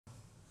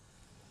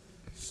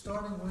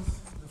starting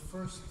with the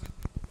first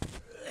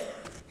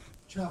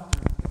chapter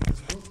of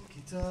this book,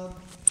 Kitab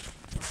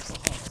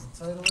al-Tahara.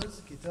 The title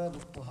is Kitab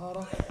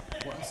al-Tahara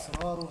wa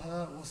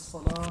Asraruha wa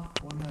Salah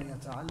wa ma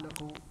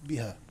yata'allaqu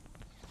biha.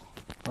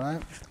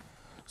 Right?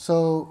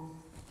 So,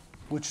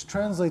 which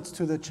translates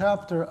to the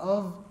chapter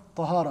of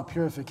Tahara,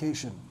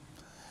 purification,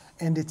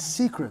 and its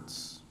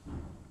secrets,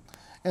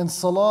 and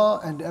Salah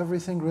and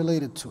everything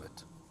related to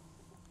it.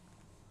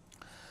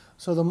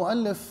 So the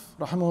Mu'allif,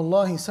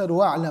 rahimahullah, he said,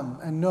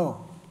 وَاعْلَمْ, and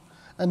know,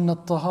 أَنَّ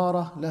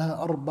الطَّهَارَةَ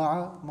لَهَا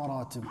أَرْبَعَ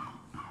مَرَاتِبٍ.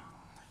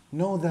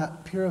 Know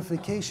that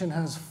purification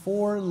has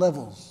 4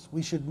 levels.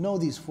 We should know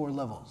these 4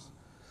 levels.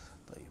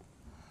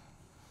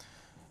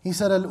 He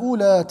said,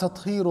 الأولى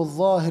تطهير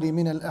الظاهر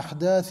من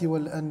الأحداث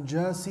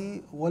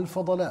والأنجاس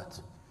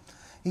والفضلات.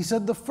 He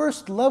said the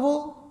first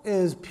level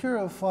is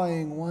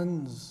purifying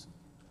one's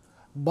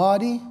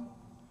body,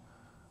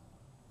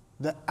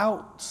 the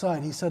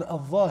outside. He said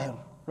al-zahir,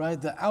 right?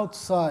 The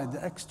outside,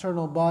 the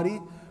external body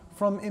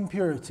from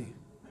impurity.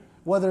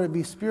 Whether it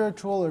be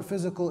spiritual or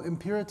physical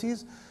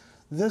impurities,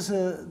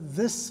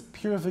 this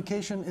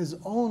purification is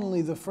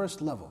only the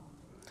first level.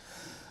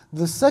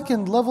 The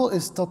second level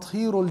is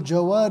تطهير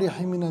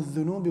الجوارح من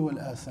الذنوب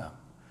والآثام.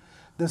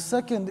 The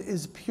second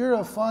is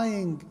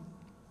purifying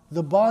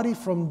the body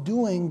from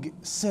doing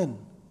sin,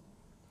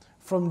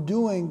 from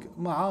doing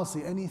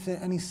ma'asi,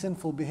 any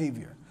sinful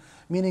behavior.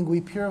 Meaning we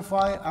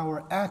purify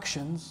our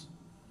actions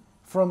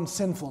from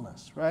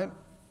sinfulness, right?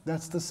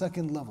 That's the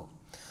second level.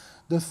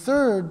 The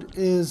third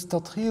is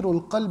تطهير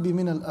القلب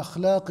من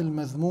الأخلاق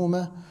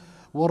المذمومة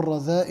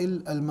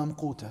والرذائل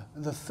الممقوتة.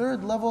 The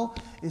third level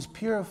is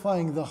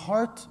purifying the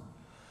heart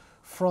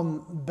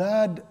from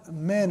bad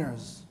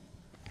manners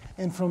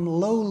and from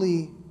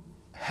lowly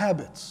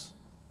habits.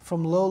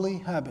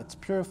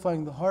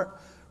 Purifying the heart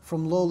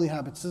from lowly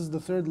habits. This is the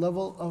third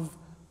level of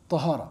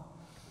Tahara.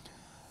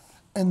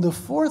 And the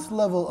fourth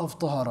level of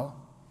Tahara,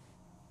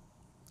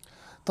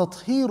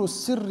 تطهير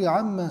السر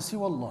عما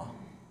سوى الله,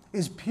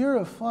 is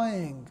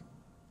purifying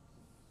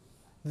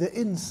the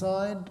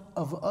inside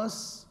of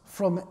us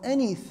from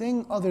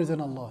anything other than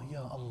Allah.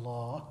 Ya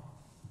Allah.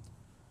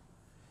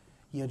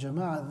 Ya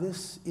Jama'ah,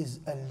 this is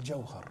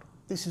al-jawhar.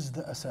 This is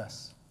the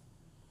asas.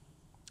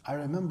 I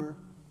remember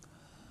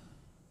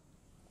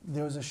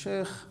there was a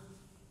sheikh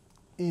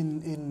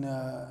in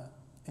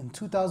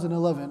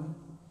 2011,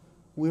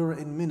 we were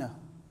in Mina,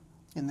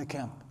 in the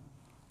camp.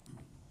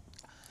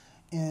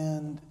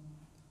 And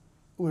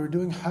we were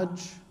doing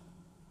Hajj.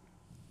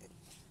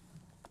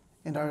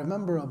 And I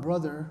remember a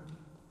brother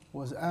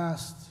was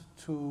asked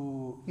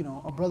to,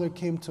 a brother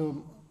came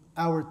to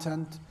our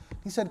tent.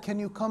 He said, can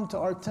you come to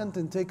our tent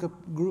and take a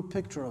group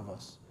picture of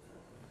us?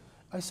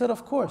 I said,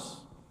 of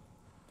course.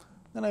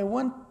 Then I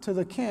went to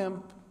the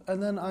camp,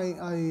 and then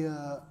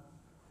I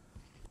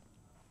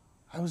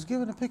was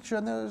given a picture,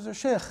 and there was a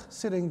sheikh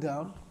sitting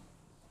down.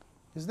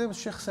 His name was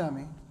Sheikh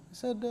Sami. He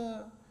said,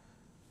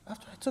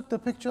 after I took the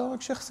picture, I'm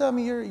like, Sheikh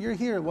Sami, you're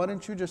here. Why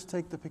don't you just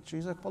take the picture?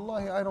 He's like,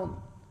 Wallahi, I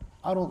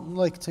don't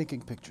like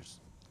taking pictures.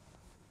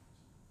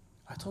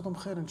 I told him,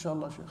 khair,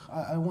 inshallah, Sheikh.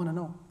 I want to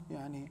know.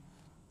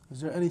 Is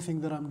there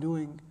anything that I'm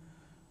doing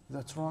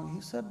that's wrong?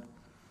 He said,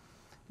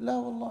 La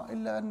wallah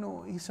illa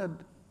annu. He said,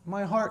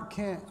 my heart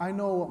can't, I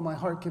know what my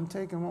heart can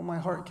take and what my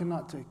heart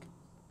cannot take.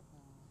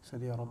 He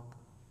said, Ya Rabb.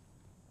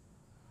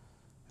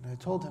 And I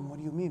told him, what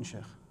do you mean,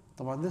 Sheikh?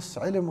 This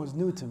ilm was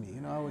new to me.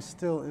 It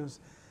was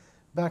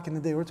back in the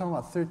day. We're talking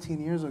about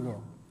 13 years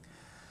ago.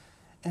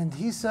 And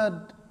he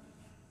said,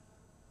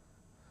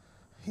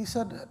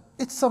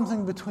 it's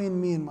something between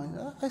me and my...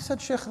 I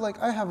said, Sheikh,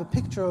 I have an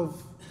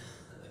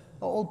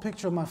old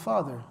picture of my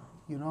father,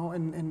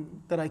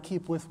 and that I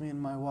keep with me in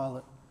my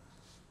wallet.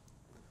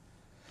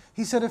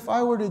 He said, if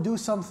I were to do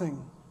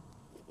something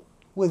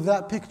with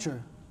that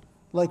picture,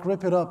 like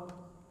rip it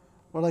up,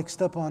 or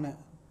step on it,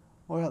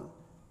 or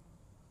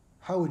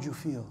how would you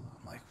feel?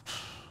 I'm like,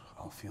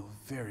 I'll feel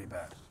very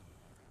bad.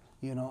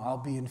 I'll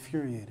be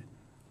infuriated.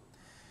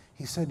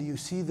 He said, do you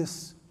see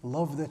this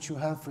love that you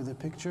have for the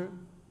picture?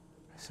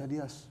 I said,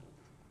 yes.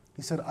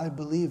 He said, I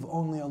believe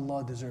only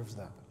Allah deserves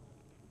that.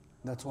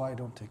 That's why I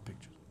don't take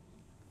pictures.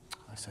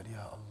 I said, Ya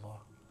Allah.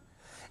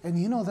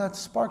 And that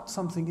sparked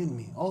something in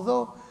me.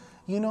 Although,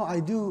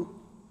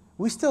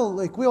 we still,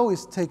 we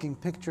always taking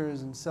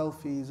pictures and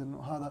selfies and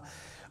hada.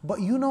 But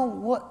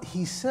what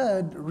he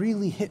said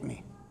really hit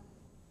me.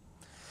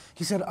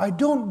 He said, I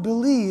don't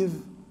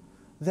believe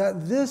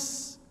that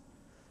this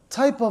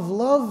type of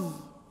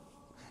love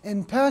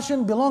and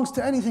passion belongs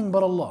to anything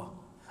but Allah.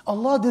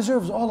 Allah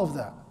deserves all of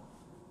that.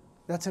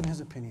 That's in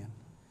his opinion.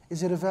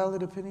 Is it a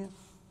valid opinion?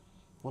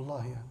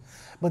 Wallahi. Yeah.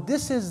 But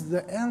this is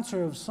the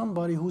answer of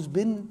somebody who's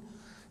been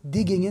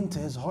digging into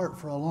his heart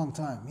for a long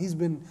time. He's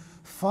been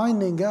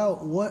finding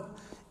out what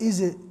is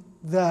it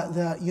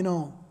that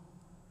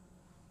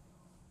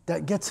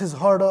gets his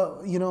heart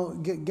up,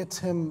 gets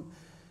him,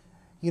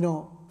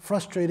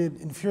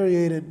 frustrated,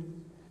 infuriated,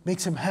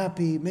 makes him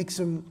happy, makes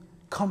him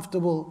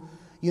comfortable.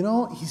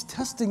 He's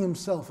testing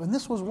himself. And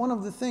this was one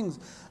of the things.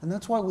 And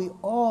that's why we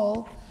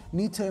all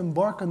need to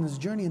embark on this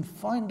journey and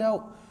find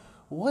out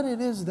what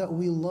it is that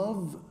we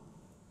love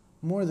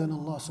more than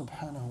Allah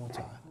subhanahu wa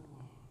ta'ala.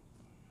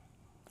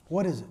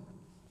 What is it?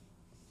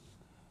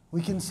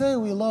 We can say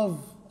we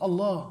love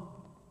Allah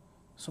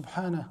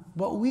subhanahu,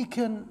 but we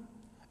can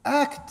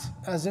act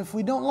as if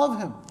we don't love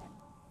Him.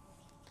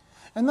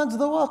 And that's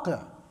the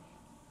waqi'.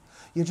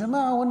 Ya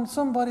jama'ah, when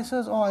somebody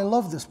says, oh, I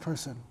love this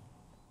person,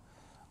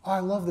 oh, I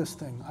love this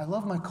thing, I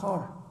love my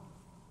car,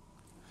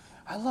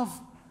 I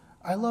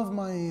love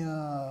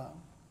my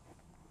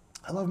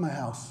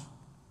house.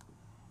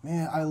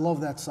 Man, I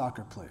love that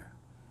soccer player.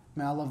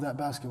 Man, I love that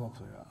basketball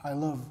player. I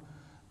love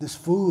this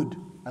food.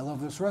 I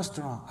love this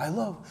restaurant. I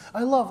love.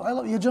 Ya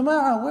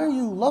jama'ah, where are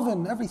you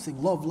loving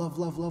everything? Love.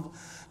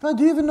 Man,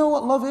 do you even know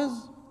what love is?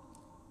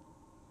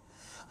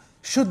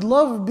 Should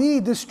love be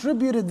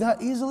distributed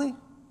that easily?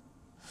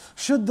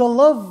 Should the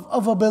love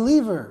of a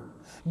believer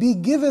be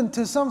given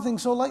to something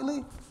so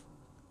lightly?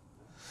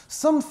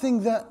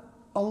 Something that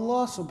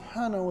Allah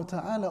subhanahu wa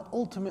ta'ala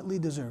ultimately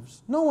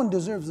deserves. No one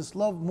deserves this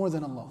love more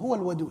than Allah. Huwa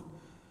al-wadud.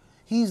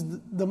 He's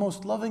the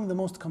most loving, the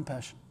most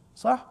compassionate.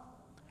 Sah?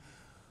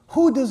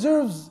 Who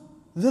deserves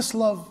this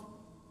love?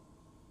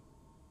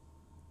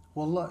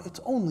 Wallah, it's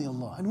only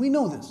Allah. And we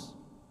know this.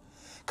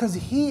 Because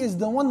He is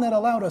the one that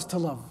allowed us to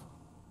love.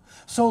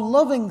 So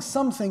loving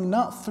something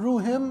not through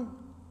Him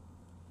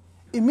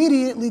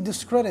immediately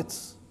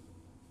discredits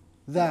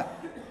that.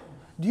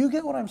 Do you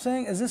get what I'm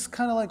saying? Is this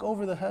kind of like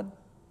over the head?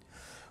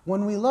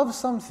 When we love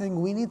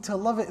something, we need to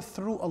love it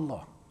through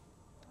Allah,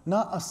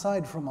 not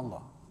aside from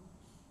Allah.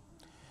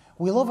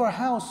 We love our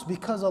house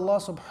because Allah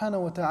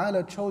subhanahu wa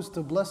ta'ala chose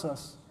to bless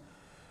us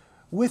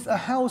with a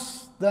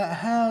house that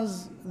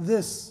has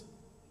this.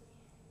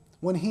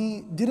 When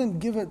He didn't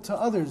give it to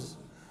others,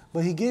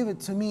 but He gave it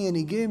to me, and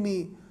He gave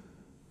me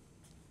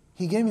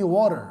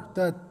water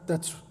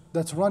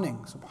that's running,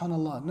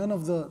 subhanallah. None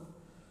of the,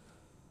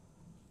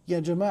 ya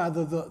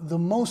jama'ah, the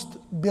most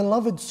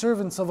beloved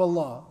servants of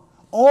Allah,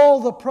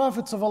 all the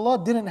prophets of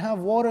Allah didn't have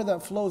water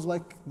that flows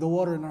like the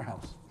water in our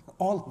house.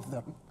 All of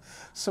them,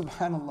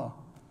 subhanallah.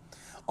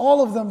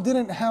 All of them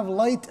didn't have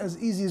light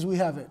as easy as we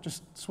have it.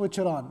 Just switch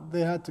it on. They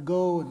had to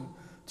go and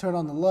turn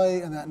on the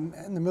light, and then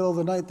in the middle of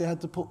the night they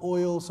had to put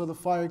oil so the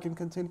fire can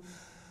continue.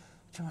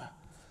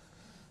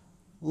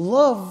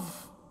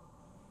 Love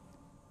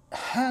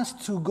has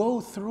to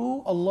go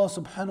through Allah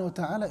subhanahu wa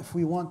ta'ala if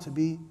we want to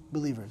be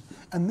believers.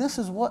 And this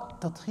is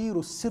what تطهير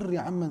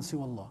السر عمن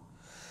سوى الله.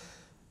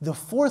 The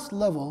fourth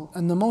level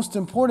and the most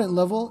important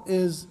level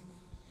is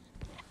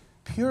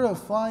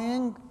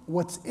purifying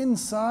what's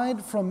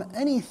inside from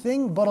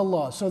anything but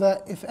Allah. So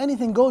that if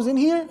anything goes in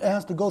here, it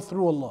has to go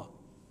through Allah.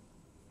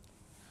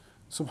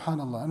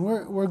 Subhanallah. And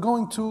we're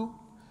going to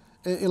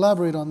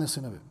elaborate on this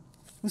in a bit.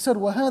 We said,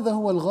 وَهَذَا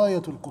هُوَ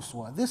الْغَايَةُ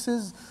الْقُصْوَى. This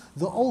is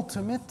the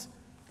ultimate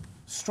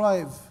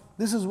strive.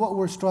 This is what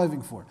we're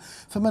striving for.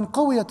 فَمَنْ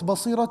قَوِيَتْ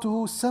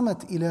بَصِيرَتُهُ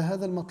سَمَتْ إِلَى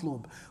هَذَا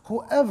الْمَطْلُوبِ.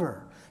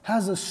 Whoever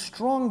has a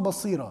strong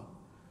basira,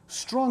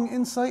 strong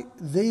insight,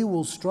 they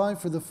will strive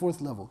for the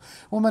fourth level.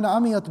 وَمَنْ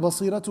عَمِيَتْ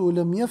بَصِيرَتُهُ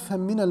لَمْ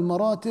يَفْهَمْ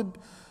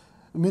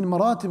مِنْ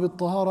مَرَاتِبِ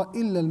الطَّهَارَةِ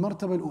إِلَّا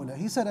الْمَرْتَبَ الْأُولَى.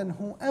 He said, and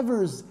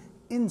whoever's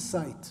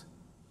insight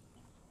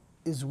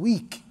is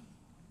weak,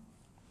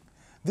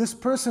 this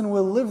person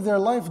will live their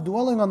life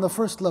dwelling on the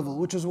first level,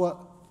 which is what?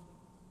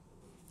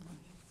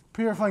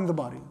 Purifying the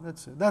body.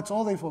 That's it. That's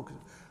all they focus.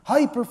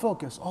 Hyper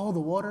focus. Oh, the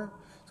water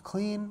is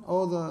clean.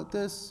 Oh, the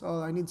this.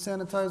 Oh, I need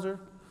sanitizer.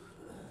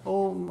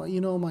 Oh,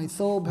 my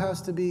thobe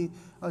has to be.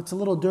 It's a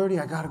little dirty.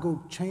 I gotta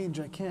go change.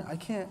 I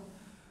can't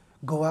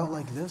go out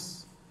like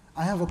this.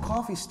 I have a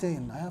coffee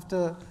stain. I have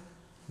to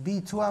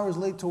be 2 hours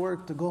late to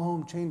work to go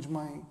home, change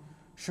my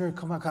shirt,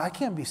 come back. I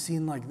can't be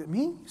seen like that.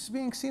 Me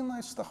being seen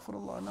like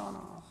astaghfirullah. No.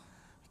 I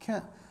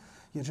can't.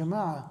 Ya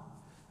jama'ah,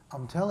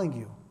 I'm telling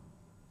you.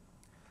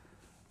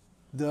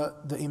 The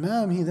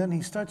Imam,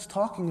 he starts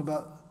talking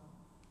about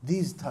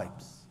these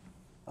types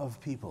of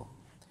people.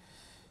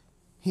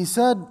 He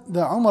said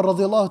that Umar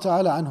radiallahu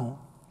ta'ala anhu,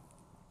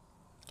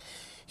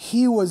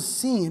 he was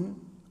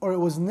seen, or it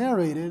was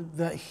narrated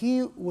that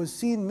he was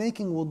seen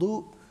making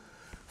wudu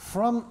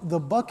from the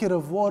bucket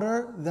of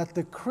water that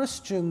the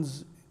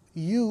Christians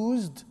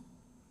used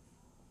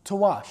to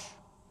wash.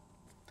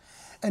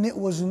 And it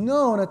was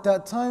known at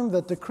that time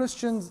that the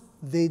Christians,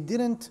 they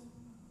didn't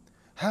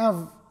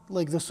have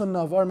like the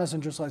sunnah of our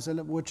Messenger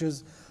ﷺ, which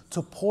is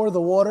to pour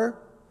the water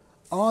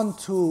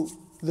onto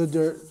the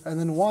dirt and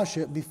then wash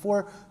it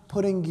before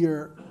putting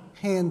your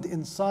hand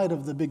inside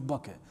of the big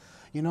bucket.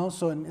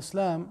 So in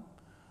Islam,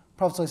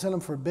 Prophet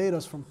ﷺ forbade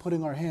us from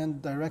putting our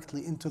hand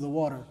directly into the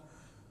water,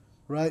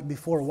 right,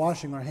 before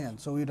washing our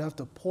hands. So we'd have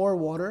to pour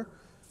water,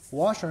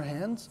 wash our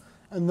hands,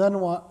 and then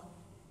what?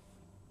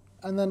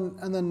 And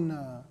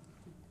then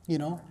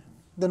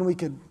we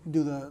could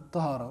do the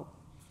tahara.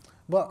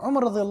 But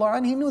Umar radiallahu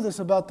anh, he knew this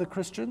about the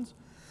Christians.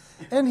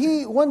 And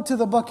he went to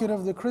the bucket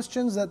of the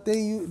Christians that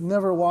they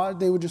never washed.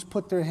 They would just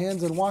put their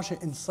hands and wash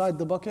it inside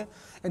the bucket.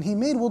 And he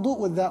made wudu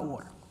with that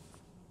water.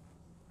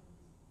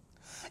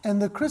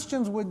 And the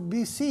Christians would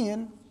be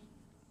seen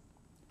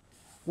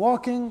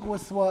walking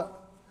with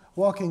what?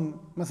 walking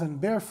مثلا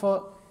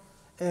barefoot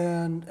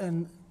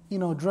and you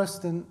know,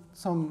 dressed in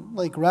some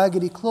like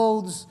raggedy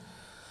clothes,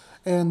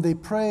 and they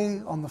pray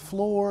on the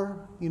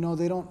floor. You know,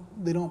 they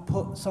don't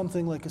put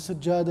something like a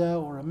sajjada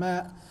or a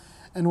mat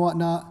and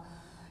whatnot.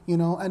 You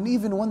know, and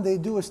even when they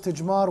do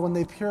istijmar, when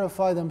they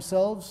purify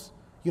themselves,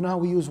 you know how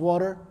we use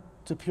water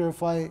to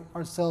purify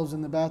ourselves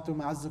in the bathroom,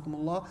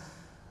 a'azzakumullah,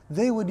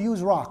 they would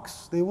use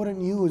rocks. They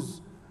wouldn't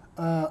use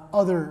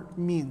other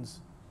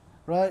means,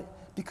 right?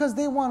 Because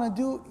they want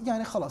to do,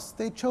 yani khalas,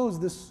 they chose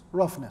this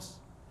roughness.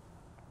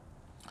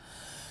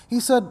 He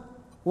said,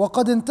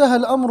 وَقَدْ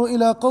انْتَهَى الْأَمْرُ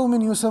إِلَىٰ قَوْمٍ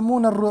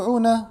يُسَمُّونَ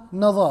الرُّعُونَ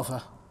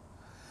نَظَافَةً.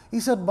 He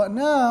said, but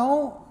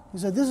now, he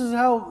said, this is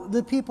how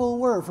the people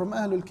were from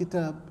Ahlul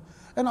Kitab.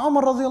 And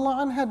Umar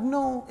radiallahu anh had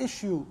no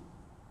issue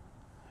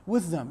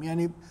with them.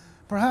 Yani,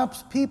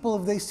 perhaps people,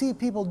 if they see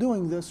people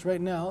doing this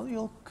right now,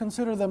 you'll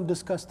consider them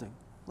disgusting.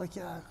 Like,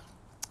 yeah,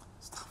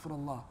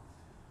 astaghfirullah.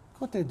 Look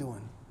what they're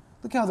doing.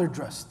 Look how they're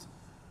dressed.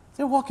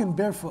 They're walking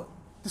barefoot.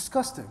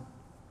 Disgusting.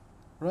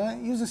 Right?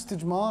 Use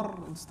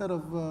istijmar instead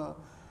of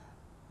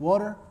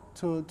water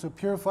to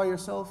purify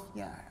yourself.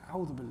 Yeah,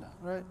 a'udhu billah.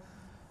 Right?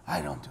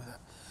 I don't do that.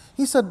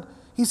 He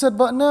said,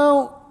 but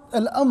now,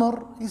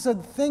 al-amr, he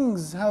said,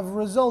 things have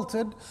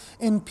resulted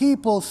in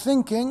people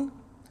thinking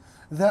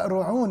that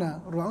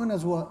ru'una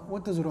is what?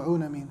 What does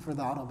ru'una mean for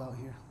the Arab out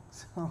here?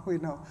 So we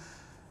know.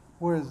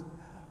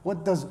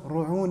 What does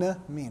ru'una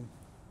mean?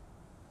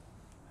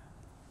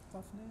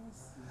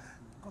 Toughness?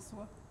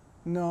 Qaswa?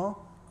 No.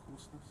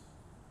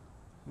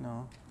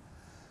 No.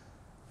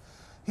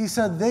 He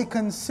said they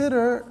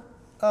consider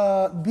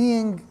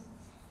being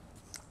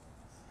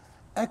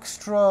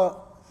extra,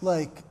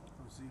 like,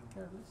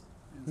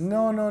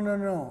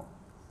 no.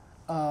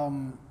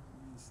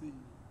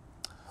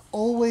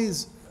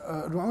 Always,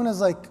 ru'una is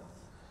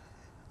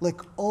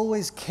like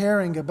always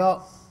caring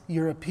about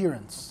your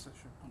appearance.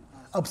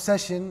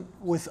 Obsession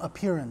with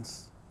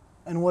appearance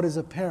and what is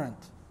apparent,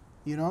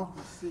 you know?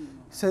 He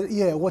said,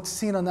 yeah, what's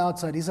seen on the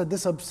outside. He said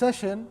this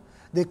obsession,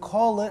 they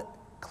call it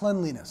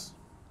cleanliness.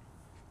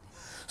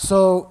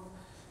 So,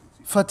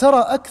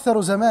 فَتَرَى أَكْثَرُ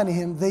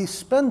زَمَانِهِمْ, they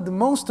spend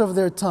most of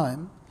their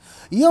time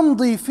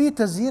يَمْضِي فِي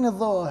تَزْيِينِ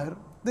الظَّوَاهِرِ,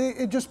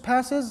 it just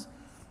passes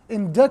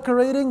in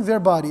decorating their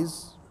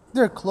bodies,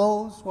 their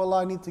clothes. Well,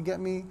 I need to get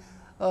me,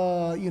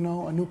 a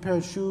new pair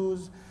of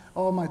shoes.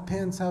 Oh, my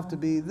pants have to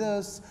be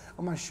this.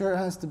 Oh, my shirt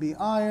has to be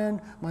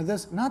ironed. My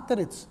this. Not that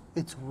it's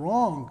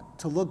wrong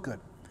to look good,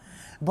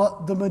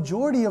 but the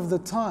majority of the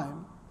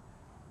time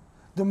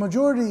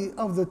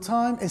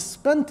is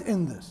spent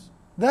in this.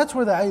 That's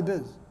where the aib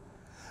is.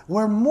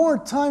 Where more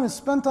time is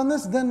spent on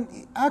this than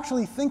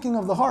actually thinking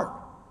of the heart.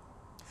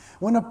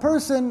 When a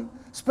person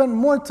spent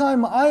more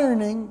time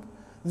ironing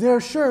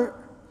their shirt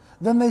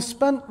than they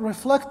spent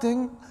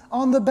reflecting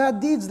on the bad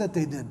deeds that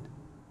they did.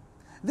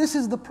 This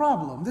is the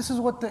problem. This is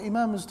what the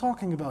Imam is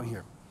talking about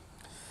here.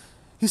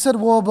 He said,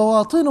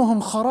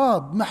 وَبَوَاطِنُهُمْ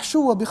خَرَابٌ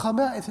مَحْشُوَّ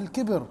بِخَبَائِثِ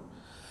الْكِبْرِ.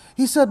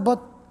 He said,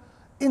 but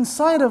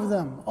inside of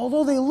them,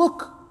 although they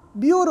look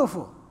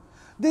beautiful,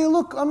 they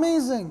look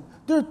amazing,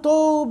 they're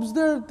thobes,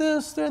 they're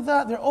this, they're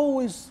that, they're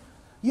always,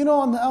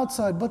 on the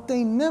outside, but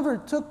they never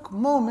took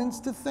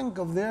moments to think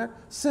of their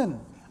sin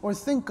or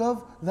think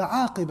of the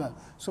aqibah.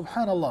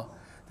 Subhanallah.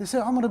 They say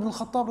Umar ibn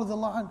al-Khattab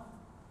radiallahu anhu.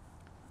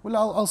 Well,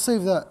 I'll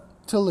save that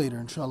till later,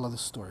 inshallah,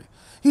 this story.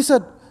 He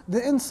said,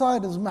 the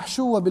inside is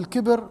mahshuwa bil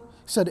kibr.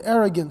 He said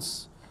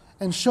arrogance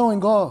and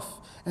showing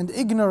off and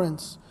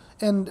ignorance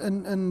and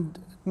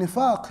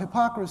nifaq,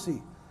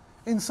 hypocrisy.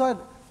 Inside,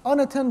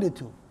 unattended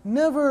to.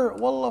 Never,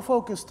 wallah,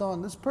 focused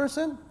on this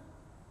person.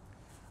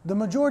 The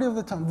majority of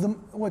the time,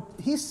 what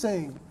he's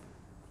saying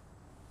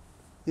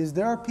is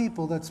there are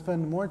people that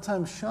spend more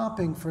time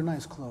shopping for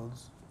nice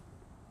clothes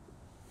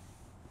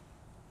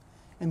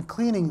and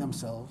cleaning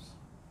themselves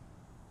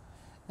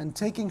and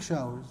taking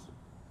showers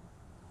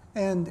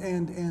and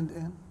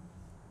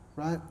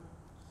right?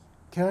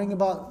 Caring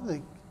about,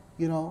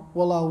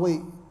 well, I'll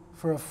wait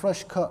for a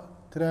fresh cut.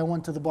 Today I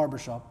went to the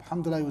barbershop.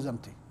 Alhamdulillah, it was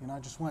empty. I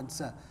just went and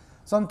sat.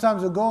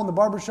 Sometimes you'll go in the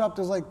barbershop,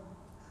 there's like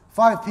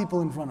 5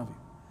 people in front of you.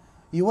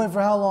 You wait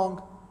for how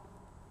long?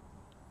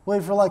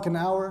 Wait for like an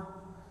hour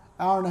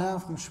and a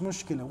half. Msh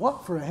mushkila.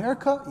 What, for a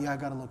haircut? Yeah, I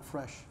gotta look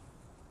fresh.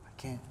 I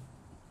can't.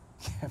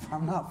 If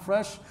I'm not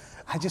fresh,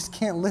 I just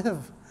can't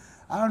live.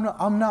 I don't know.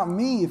 I'm not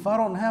me if I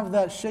don't have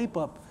that shape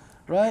up,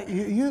 right?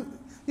 You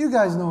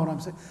guys know what I'm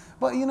saying.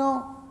 But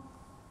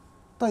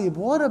طيب,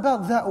 what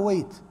about that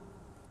weight?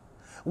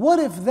 What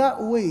if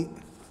that weight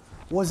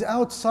was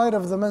outside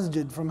of the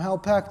masjid from how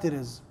packed it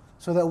is,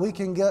 so that we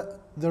can get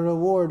the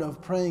reward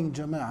of praying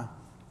jama'ah?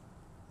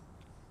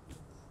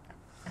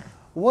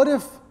 What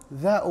if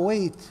that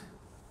weight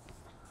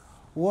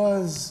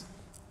was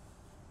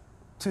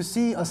to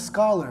see a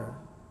scholar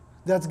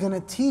that's going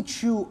to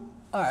teach you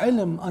a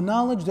ilm, a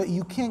knowledge that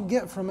you can't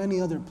get from any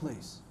other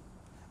place,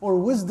 or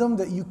wisdom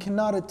that you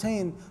cannot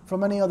attain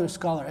from any other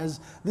scholar, as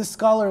this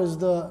scholar is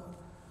the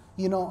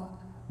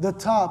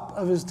top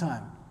of his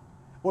time,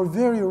 or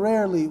very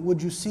rarely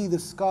would you see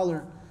this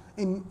scholar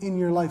in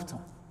your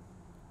lifetime,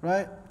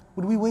 right?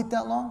 Would we wait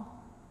that long?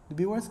 to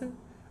be worth it?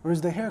 Or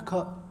is the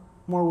haircut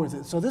more worth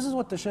it? So this is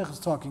what the Shaykh is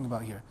talking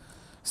about here.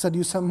 He said,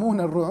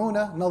 يُسَمُّونَ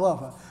الرُّعُونَ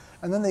نَظَافَةً.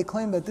 And then they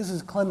claim that this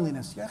is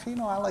cleanliness. Yeah, you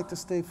know, I like to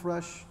stay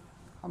fresh.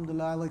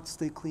 Alhamdulillah, I like to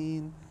stay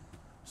clean.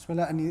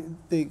 Bismillah, and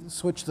they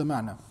switch the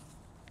ma'na.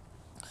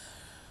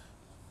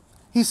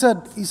 He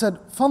said,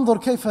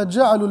 فَانظُرْ كَيْفَ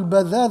جَعَلُوا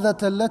الْبَذَاذَةَ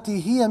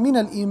الَّتِي هِيَ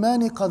مِنَ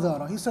الْإِيمَانِ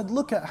قَذَارًا. He said,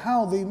 look at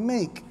how they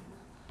make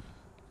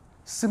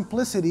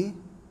simplicity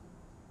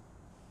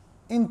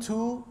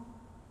into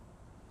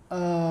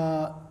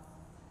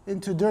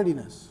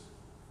dirtiness.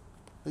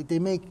 Like they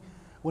make,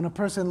 when a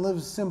person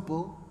lives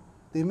simple,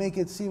 they make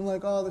it seem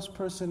like, oh, this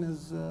person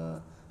is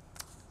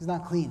he's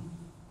not clean.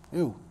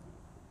 Ew.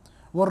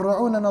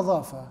 وَالرُّعُونَ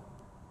نَظَافَةً.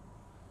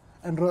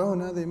 And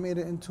ru'una, they made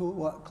it into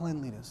what?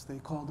 Cleanliness. They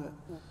called it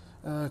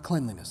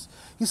cleanliness.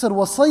 He said,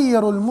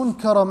 وَصَيَّرُوا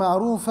الْمُنْكَرَ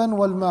مَعْرُوفًا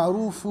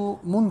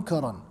وَالْمَعْرُوفُ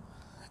مُنْكَرًا.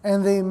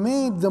 And they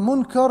made the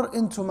munkar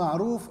into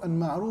ma'roof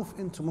and ma'roof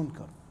into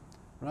munkar.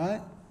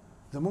 Right?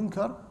 The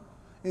munkar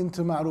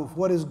into ma'roof.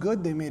 What is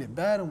good, they made it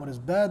bad, and what is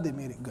bad, they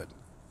made it good.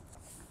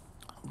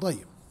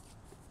 طيب.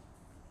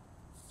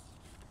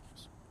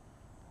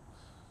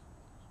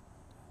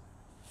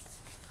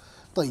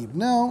 طيب.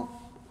 Now,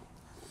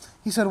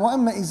 he said,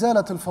 وَأَمَّا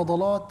إِزَالَةُ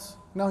الْفَضَلَاتِ.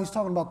 Now he's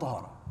talking about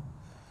tahara.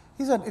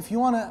 He said, if you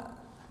want to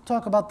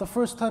talk about the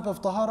first type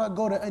of tahara,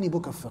 go to any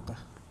book of fiqh.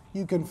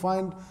 You can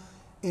find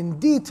in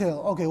detail,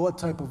 okay, what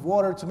type of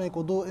water to make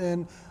wudu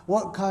in,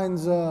 what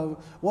kinds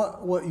of,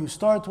 what you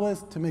start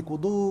with to make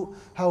wudu,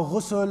 how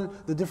ghusl,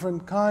 the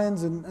different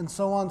kinds, and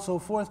so on and so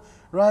forth,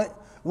 right?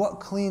 What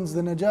cleans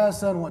the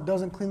najasa and what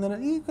doesn't clean the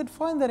najasa. You could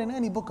find that in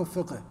any book of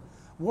fiqh.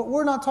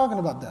 We're not talking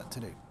about that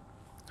today.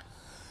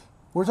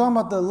 We're talking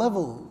about the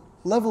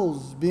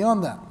levels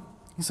beyond that.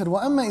 He said,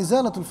 وَأَمَّا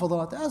إِزَالَةُ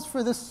الْفَضَلَاتِ. As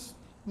for this,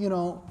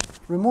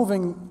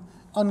 removing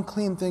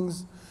unclean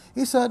things,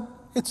 he said,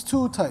 it's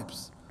two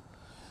types.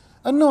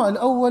 النوع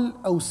الأول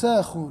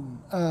أوساخ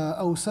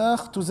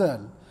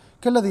تزال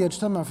كالذي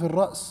يجتمع في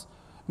الرأس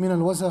من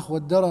الوسخ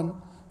والدرن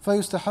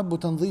فيستحب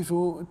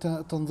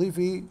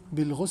تنظيفه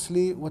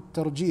بالغسل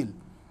والترجيل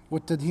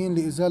والتدهين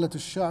لإزالة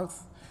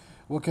الشعث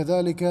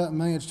وكذلك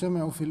ما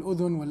يجتمع في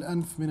الأذن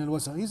والأنف من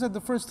الوسخ. He said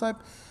the first type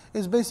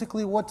is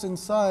basically what's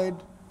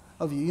inside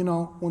of you.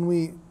 When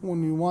we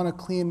want to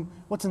clean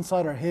what's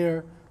inside our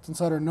hair, what's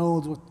inside our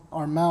nose,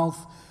 our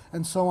mouth,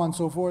 and so on and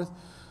so forth.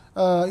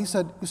 He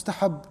said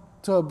يستحب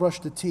to brush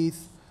the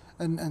teeth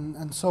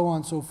and so on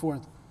and so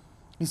forth.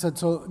 He said,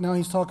 so now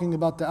he's talking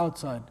about the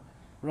outside,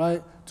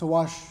 right? To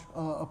wash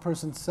a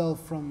person's self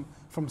from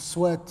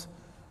sweat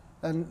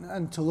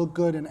and to look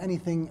good and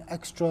anything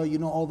extra,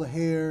 all the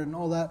hair and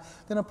all that.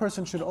 Then a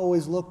person should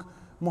always look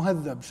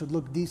muhaddab, should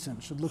look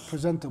decent, should look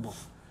presentable,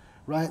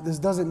 right? This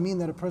doesn't mean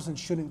that a person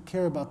shouldn't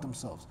care about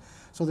themselves.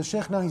 So the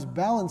Shaykh now he's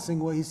balancing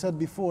what he said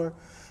before,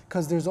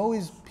 because there's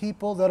always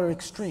people that are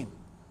extreme,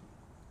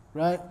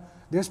 right?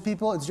 There's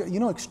people,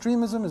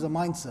 extremism is a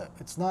mindset.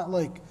 It's not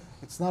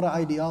an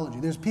ideology.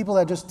 There's people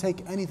that just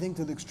take anything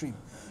to the extreme.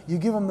 You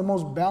give them the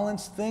most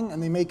balanced thing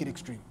and they make it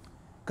extreme.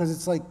 Because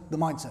it's like the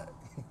mindset.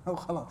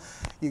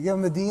 You give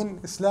them the deen,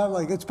 Islam,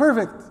 like it's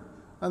perfect.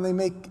 And they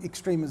make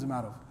extremism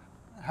out of it.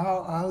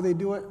 How they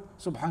do it?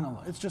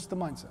 Subhanallah. It's just the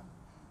mindset.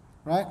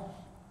 Right?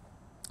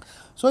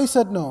 So he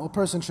said no, a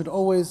person should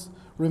always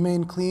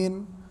remain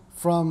clean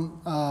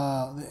from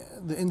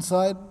the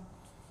inside.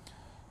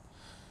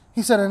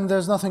 He said, and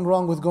there's nothing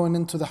wrong with going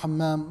into the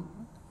hammam.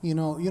 You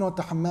know what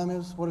the hammam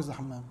is? What is the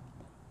hammam?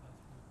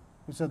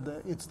 We said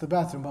that it's the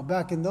bathroom. But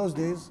back in those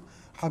days,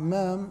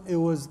 hammam, it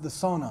was the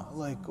sauna,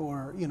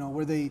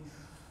 where they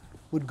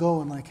would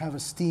go and have a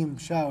steam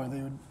shower.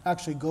 They would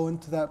actually go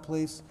into that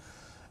place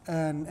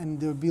and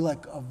there would be a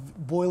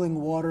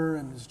boiling water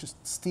and it's just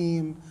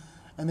steam.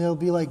 And there'll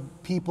be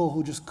people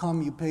who just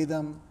come, you pay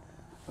them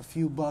a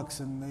few bucks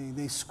and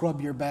they scrub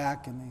your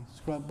back and they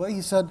scrub. But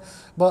he said,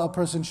 but a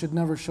person should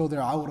never show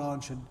their awra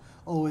and should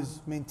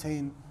always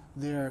maintain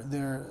their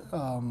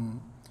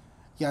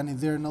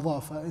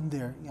nadafa in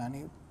there,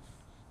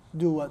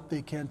 do what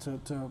they can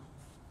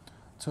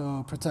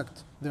to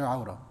protect their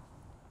awra.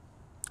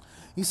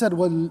 He said,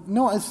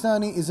 والنوع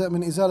الثاني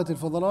من إزالة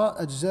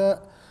الفضلات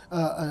أجزاء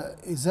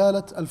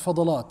إزالة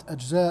الفضلات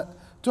أجزاء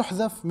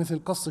تحذف مثل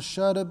قص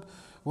الشارب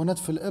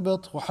ونتف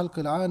الإبط وحلق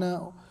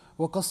العانة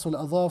وقص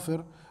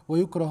الأظافر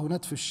ويكره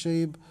نتف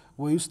الشيب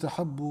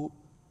ويستحب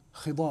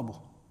خضابه.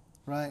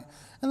 Right?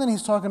 And then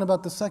he's talking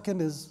about the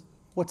second is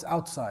what's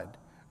outside.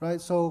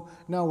 Right? So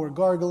now we're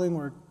gargling,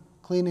 we're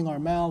cleaning our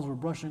mouths, we're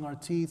brushing our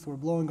teeth, we're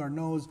blowing our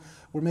nose,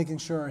 we're making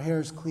sure our hair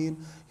is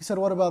clean. He said,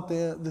 what about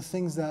the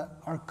things that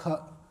are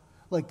cut,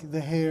 like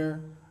the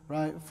hair,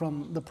 right,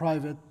 from the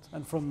private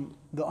and from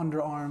the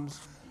underarms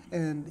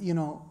and,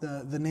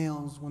 the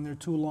nails when they're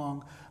too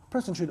long. A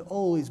person should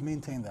always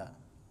maintain that.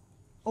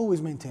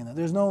 Always maintain that.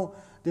 There's no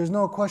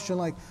question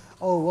like,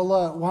 oh,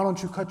 wallah, why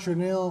don't you cut your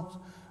nails?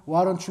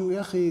 Why don't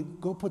you,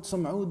 go put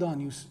some oud on?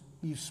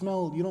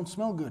 You don't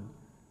smell good,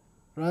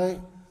 right?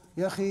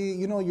 Your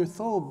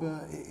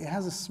thobe, it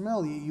has a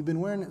smell. You've been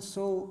wearing it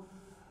so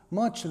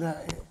much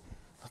that,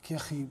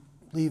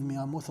 Leave me,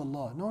 I'm with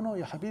Allah. No,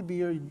 ya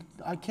Habibi,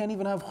 I can't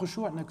even have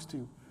khushu' next to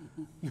you.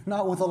 You're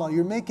not with Allah.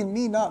 You're making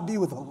me not be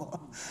with Allah,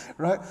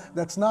 right?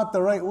 That's not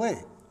the right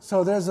way.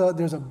 So there's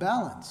a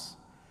balance,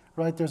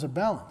 right? There's a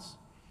balance.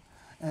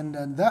 And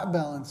that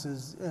balance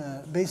is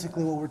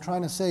basically what we're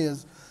trying to say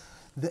is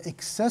the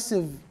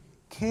excessive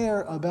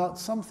care about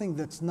something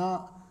that's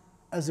not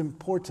as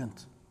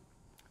important,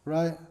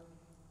 right?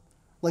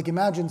 Like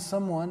imagine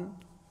someone,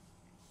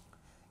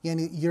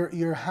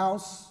 your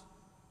house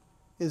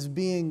is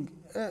being,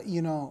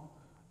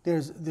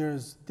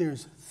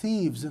 there's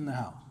thieves in the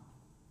house.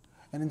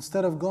 And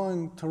instead of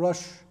going to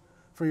rush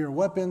for your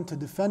weapon to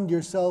defend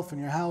yourself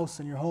and your house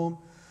and your home,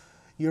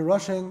 you're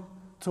rushing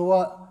to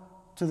what?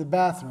 To the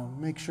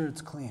bathroom, make sure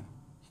it's clean.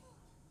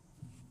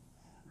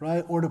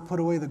 Right? Or to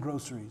put away the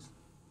groceries.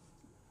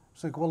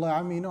 It's like, well,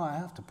 I mean, no, I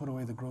have to put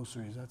away the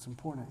groceries. That's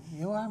important.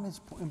 It's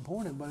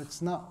important, but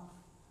it's not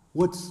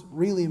what's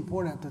really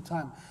important at the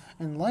time.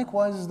 And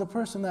likewise is the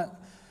person that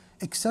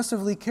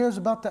excessively cares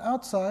about the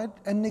outside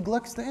and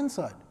neglects the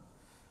inside.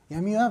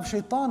 You have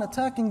shaitan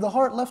attacking the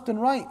heart left and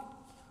right.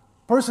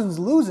 Person's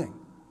losing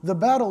the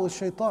battle with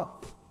shaitan.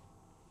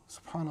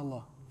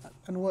 Subhanallah.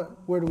 And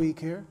where do we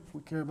care?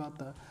 We care about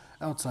the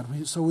outside.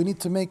 So we need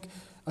to make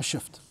a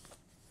shift.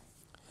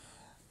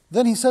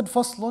 Then he said,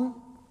 فصل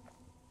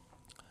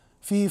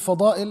في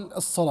فضائل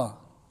الصلاة.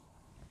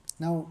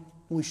 Now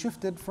we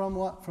shifted from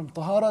what? From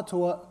tahara to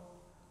what?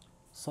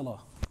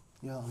 Salah.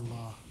 Ya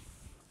Allah.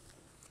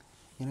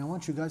 I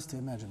want you guys to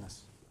imagine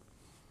this.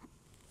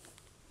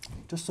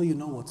 Just so you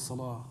know what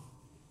salah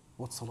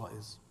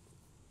is.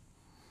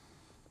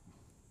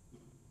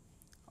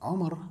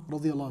 Umar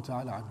radiallahu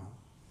ta'ala anhu.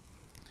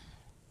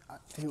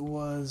 It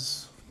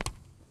was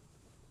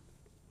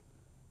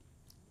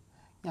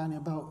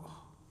about,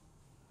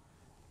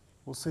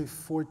 we'll say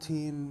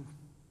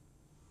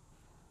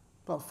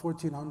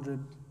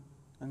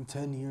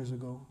 1410 years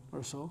ago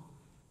or so.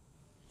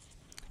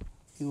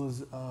 It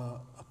was a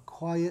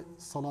quiet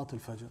Salat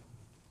al-Fajr.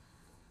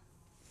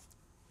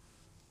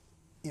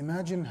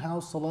 Imagine how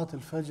Salat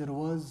al-Fajr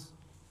was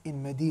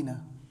in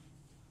Medina,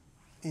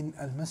 in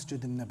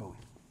Masjid al-Nabawi.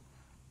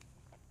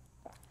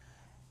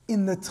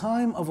 In the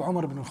time of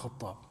Umar ibn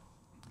al-Khattab.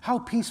 How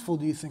peaceful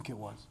do you think it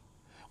was?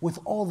 With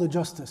all the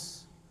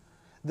justice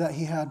that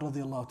he had,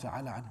 radiallahu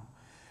ta'ala anhu.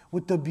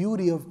 With the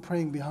beauty of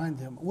praying behind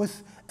him.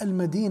 With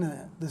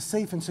al-Madinah, the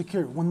safe and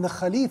secure. When the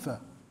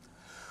Khalifa,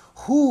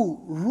 who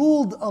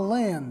ruled a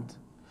land,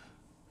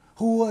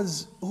 who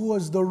was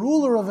the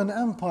ruler of an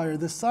empire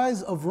the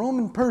size of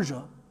Roman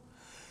Persia,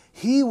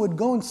 he would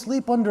go and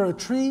sleep under a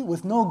tree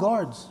with no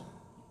guards.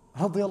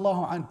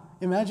 Radiallahu anhu.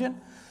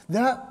 Imagine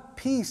that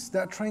peace,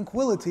 that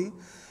tranquility.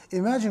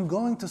 Imagine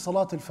going to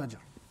Salat al-Fajr.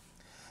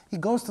 He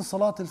goes to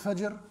Salat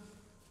al-Fajr.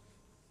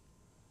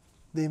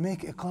 They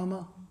make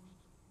iqamah.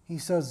 He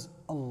says,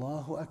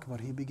 Allahu Akbar.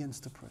 He begins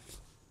to pray.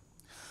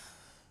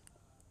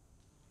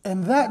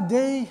 And that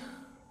day,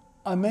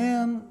 a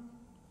man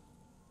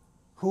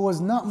who was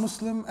not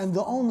Muslim and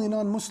the only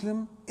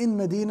non-Muslim in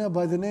Medina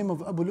by the name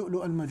of Abu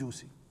Lu'lu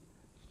al-Majusi.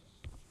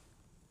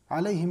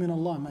 Alayhi min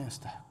Allah ma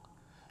yastahiq.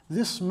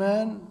 This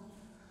man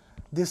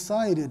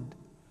decided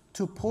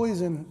to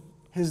poison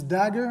his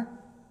dagger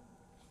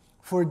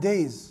for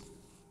days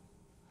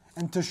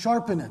and to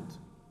sharpen it.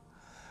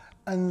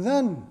 And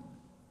then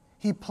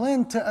he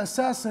planned to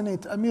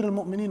assassinate Amir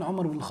al-Mu'mineen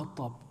Umar ibn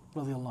al-Khattab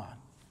radiallahu anhu.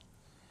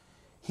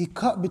 He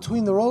cut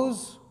between the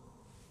rows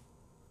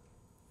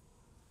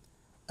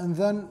and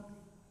then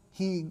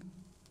he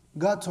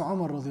got to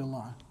Umar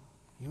radiallahu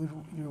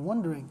anhu. You're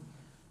wondering,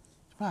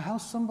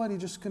 how's somebody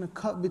just going to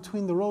cut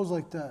between the rows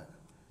like that?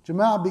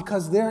 Jama'ah,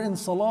 because they're in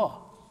salah.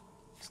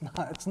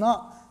 It's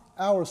not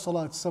our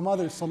salah, it's some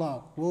other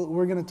salah.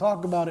 We're going to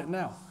talk about it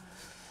now.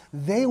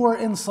 They were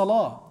in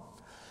salah.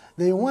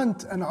 They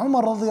went and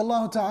Umar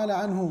radiallahu ta'ala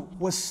anhu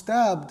was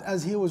stabbed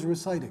as he was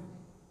reciting.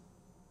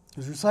 He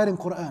was reciting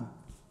Quran.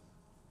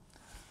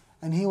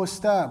 And he was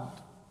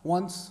stabbed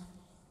once,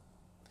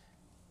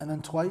 and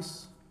then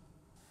twice,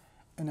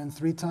 and then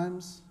 3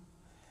 times.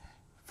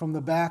 From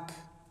the back,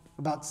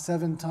 about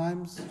 7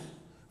 times.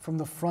 From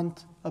the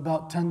front,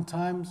 about 10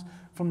 times.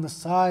 From the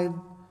side,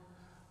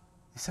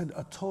 he said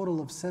a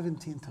total of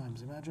 17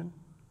 times, imagine.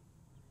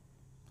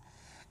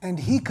 And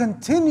he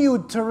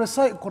continued to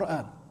recite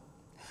Quran.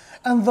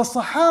 And the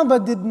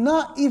Sahaba did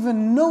not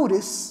even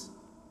notice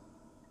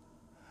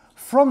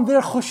from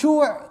their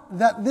khushu'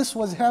 that this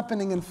was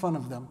happening in front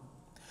of them.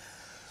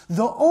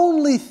 The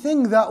only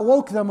thing that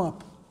woke them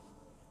up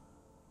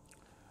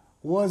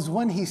was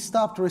when he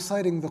stopped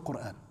reciting the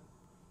Quran.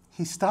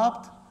 He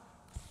stopped,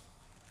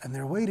 and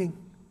they're waiting,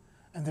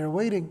 and they're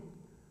waiting.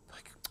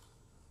 Like,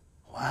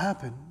 what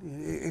happened?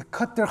 It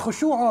cut their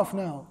khushu' off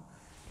now.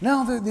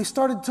 Now they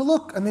started to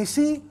look, and they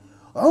see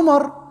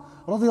Umar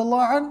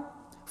radiallahu anh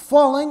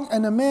falling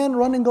and a man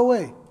running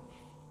away.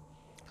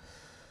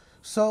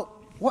 So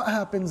what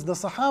happens? The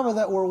Sahaba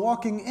that were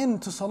walking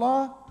into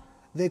Salah,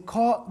 they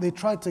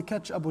tried to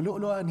catch Abu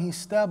Lu'lu, and he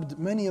stabbed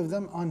many of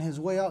them on his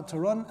way out to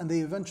run, and they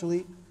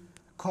eventually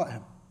caught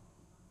him.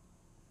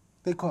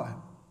 They caught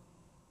him.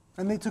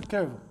 And they took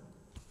care of him.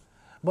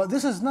 But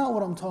this is not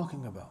what I'm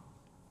talking about.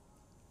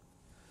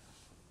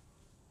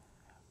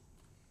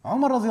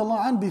 Umar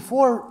radiallahu anh,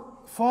 before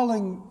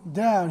falling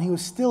down, he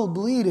was still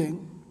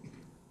bleeding.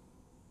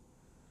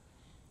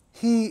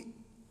 He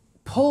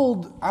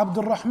pulled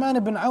Abdul Rahman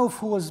ibn Auf,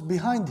 who was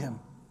behind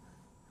him,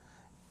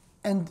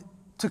 and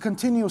to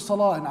continue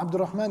salah, and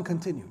Abdul Rahman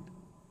continued.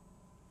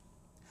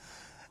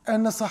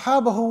 And the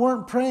Sahaba who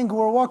weren't praying, who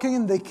were walking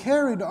in, they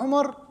carried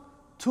Umar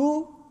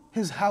to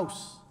his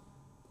house.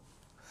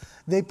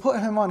 They put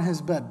him on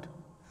his bed.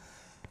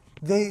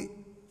 They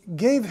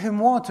gave him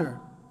water.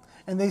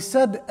 And they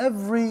said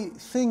every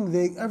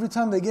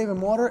time they gave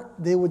him water,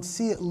 they would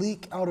see it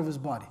leak out of his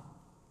body.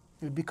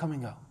 It would be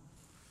coming out.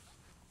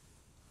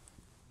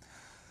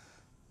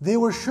 They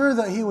were sure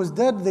that he was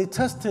dead. They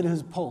tested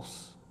his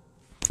pulse.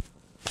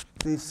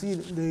 They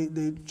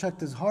checked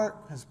his heart,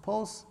 his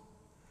pulse,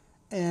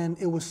 and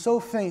it was so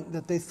faint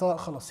that they thought,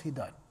 khalas, he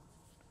died.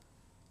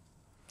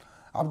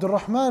 Abdul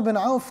Rahman bin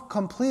Auf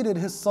completed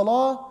his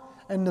salah,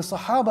 and the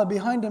Sahaba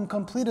behind him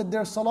completed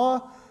their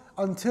salah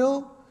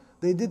until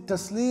they did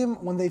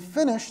taslim. When they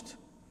finished,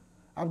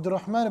 Abdul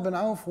Rahman ibn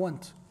Auf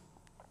went.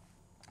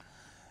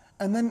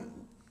 And then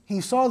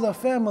he saw the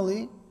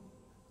family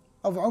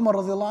of Umar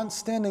radiallahu anh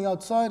standing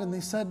outside, and they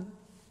said,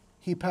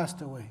 he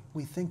passed away.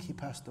 We think he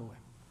passed away.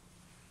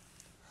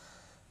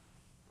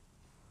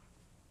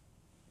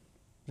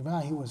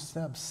 He was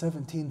stabbed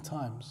 17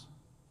 times,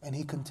 and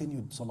he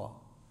continued salah.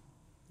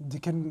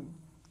 Can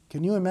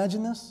you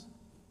imagine this?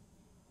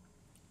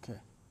 Okay.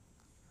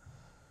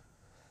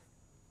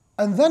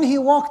 And then he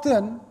walked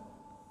in,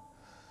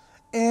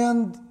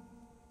 and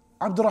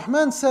Abdul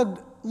Rahman said,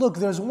 look,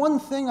 there's one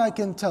thing I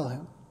can tell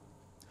him.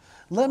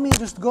 Let me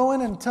just go in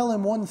and tell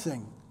him one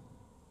thing.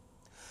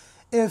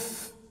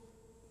 If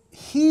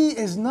he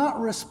is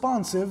not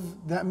responsive,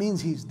 that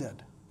means he's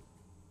dead.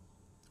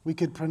 We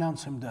could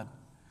pronounce him dead.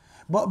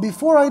 But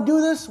before I do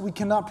this, we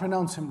cannot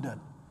pronounce him dead.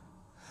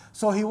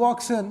 So he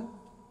walks in,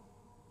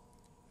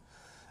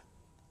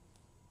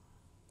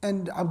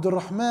 and Abdul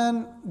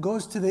Rahman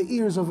goes to the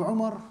ears of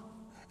Umar,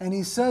 and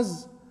he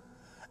says,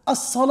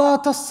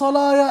 As-salat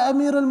as-salah ya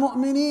Amir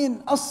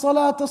al-Mu'mineen.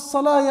 As-salat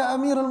as-salah ya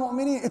Amir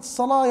al-Mu'mineen. It's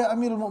salah ya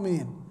Amir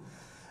al-Mu'mineen.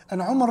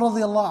 And Umar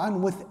radiallahu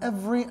anh, with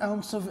every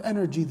ounce of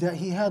energy that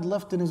he had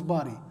left in his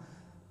body,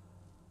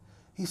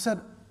 he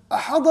said,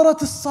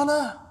 Ahadarat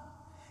as-salah.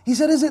 He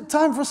said, is it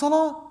time for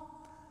salah?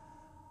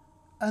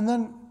 And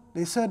then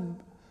they said,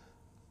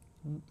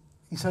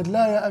 he said,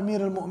 La ya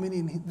Amir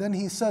al-Mu'mineen. Then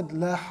he said,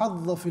 La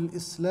hadda fil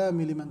Islam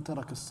liman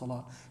tarak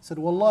as-salah. He said,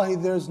 Wallahi,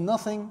 there's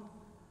nothing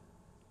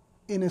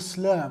in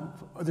Islam,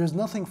 there's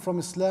nothing from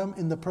Islam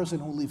in the person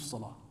who leaves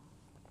salah.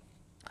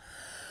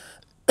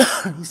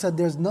 He said,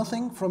 there's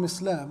nothing from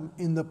Islam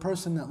in the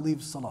person that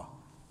leaves salah.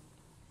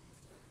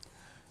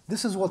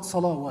 This is what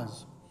salah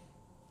was.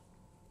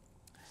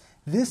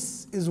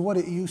 This is what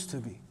it used to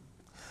be.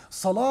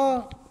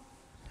 Salah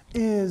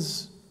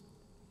is,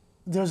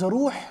 there's a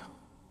ruh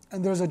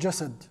and there's a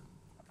jasad.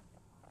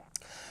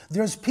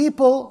 There's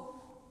people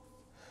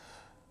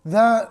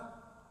that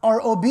are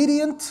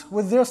obedient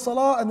with their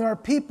salah, and there are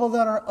people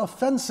that are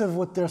offensive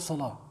with their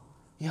salah.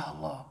 Ya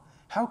Allah,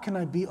 how can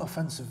I be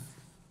offensive?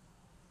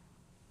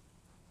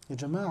 Ya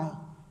Jama'ah,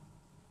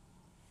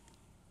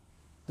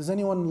 does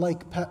anyone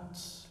like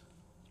pets?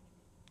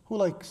 Who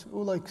likes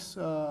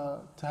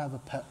to have a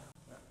pet?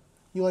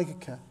 You like a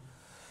cat?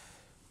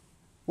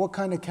 What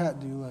kind of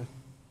cat do you like?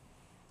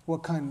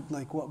 What kind,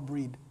 like what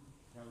breed?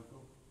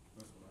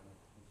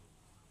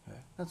 Okay,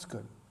 that's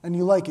good. And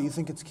you like it, you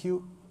think it's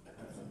cute?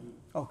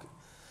 Okay.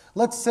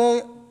 Let's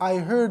say I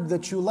heard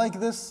that you like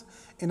this,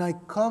 and I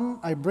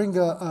bring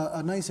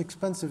a nice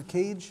expensive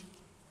cage,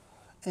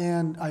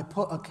 and I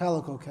put a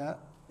calico cat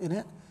in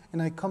it,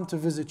 and I come to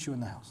visit you in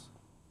the house.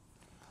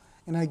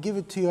 And I give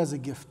it to you as a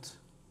gift.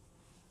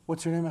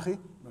 What's your name, Akhi?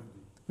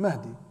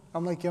 Mahdi.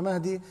 I'm like, Ya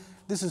Mahdi,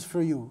 this is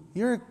for you.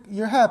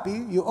 You're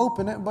happy, you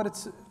open it, but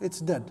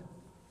it's dead.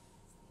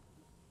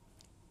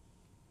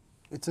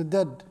 It's a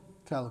dead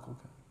calico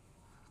cat.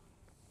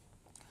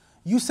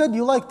 You said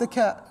you like the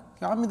cat.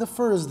 I mean, the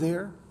fur is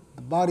there,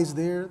 the body's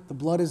there, the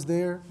blood is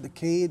there, the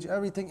cage,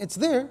 everything. It's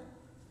there,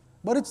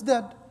 but it's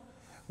dead.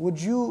 Would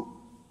you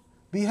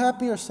be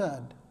happy or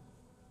sad?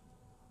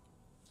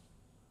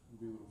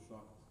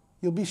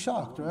 You'll be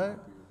shocked, right?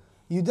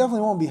 You definitely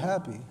won't be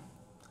happy.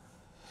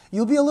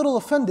 You'll be a little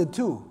offended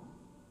too.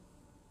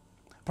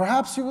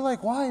 Perhaps you'll be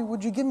like, why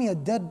would you give me a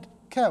dead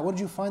cat? What,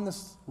 did you find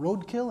this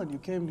roadkill and you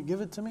came to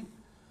give it to me?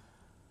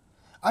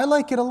 I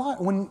like it a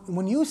lot.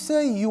 When you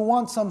say you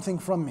want something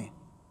from me,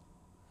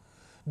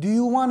 do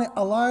you want it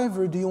alive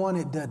or do you want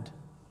it dead?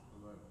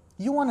 Alive.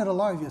 You want it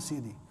alive, Ya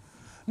Sidi.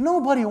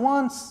 Nobody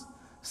wants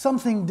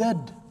something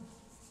dead.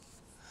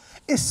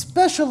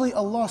 Especially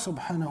Allah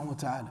subhanahu wa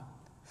ta'ala.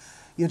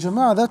 Ya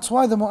Jama'ah, that's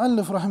why the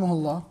Mu'allif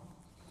rahimahullah,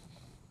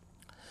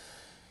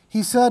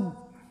 he said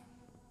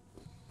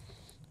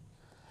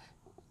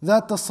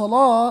that the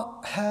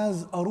salah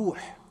has a ruh.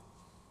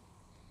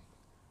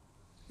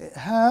 It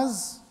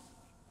has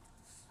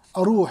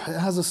a ruh, it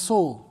has a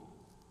soul.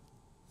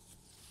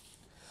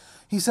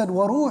 He said,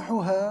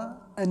 وَرُوحُهَا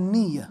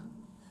النِّيَّةِ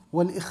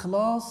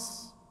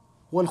وَالْإِخْلَاصِ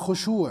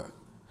وَالْخُشُوعِ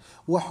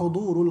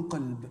وَحُضُورُ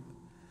الْقَلْبِ.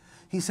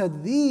 He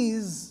said,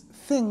 these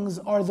things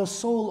are the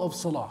soul of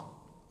salah.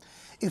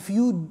 If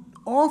you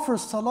offer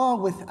salah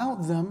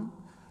without them,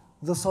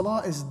 the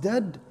salah is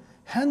dead,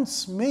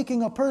 hence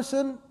making a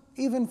person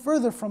even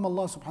further from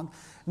Allah subhanahu wa ta'ala,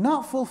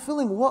 not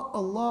fulfilling what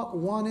Allah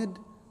wanted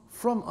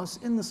from us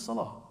in the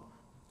salah.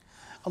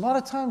 A lot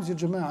of times, ya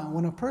jama'ah,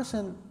 when a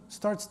person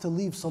starts to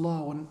leave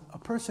salah, when a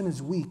person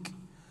is weak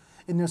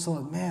in their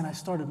salah, man, I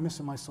started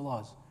missing my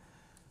salahs.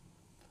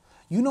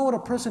 You know what a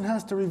person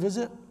has to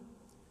revisit?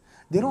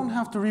 They don't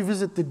have to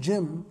revisit the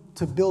gym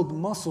to build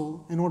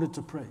muscle in order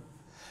to pray.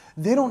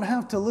 They don't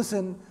have to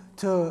listen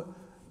to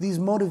these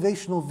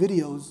motivational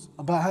videos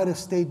about how to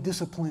stay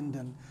disciplined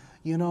and,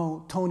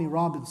 Tony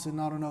Robinson,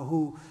 I don't know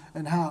who,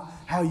 and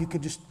how you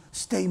could just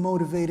stay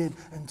motivated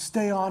and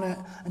stay on it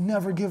and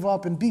never give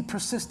up and be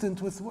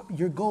persistent with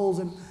your goals.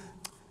 And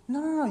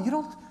no, you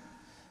don't.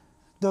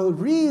 The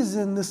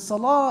reason this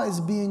salah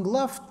is being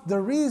left, the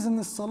reason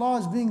this salah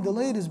is being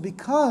delayed is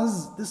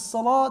because this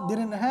salah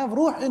didn't have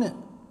ruh in it.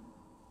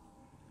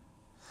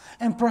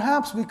 And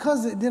perhaps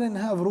because it didn't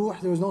have ruh,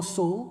 there was no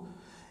soul,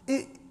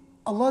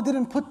 Allah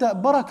didn't put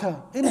that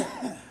barakah in it.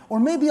 Or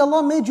maybe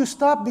Allah made you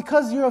stop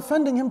because you're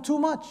offending Him too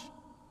much.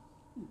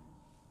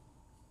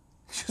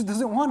 He just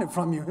doesn't want it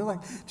from you. You're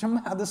like,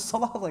 Jama'ah, this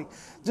salah,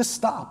 just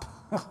stop.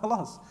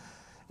 Khalas.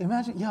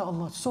 Imagine, Ya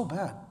Allah, it's so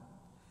bad.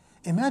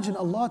 Imagine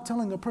Allah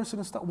telling a person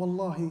to stop.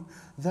 Wallahi,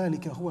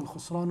 ذَلِكَ هُوَ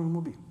الْخُسْرَانُ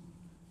الْمُبِينُ.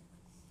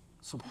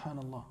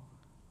 Subhanallah.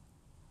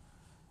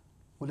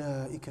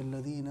 أولئك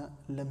الذين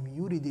لم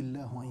يرد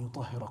الله أن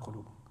يطهر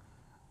قلوبهم.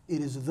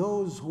 It is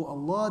those who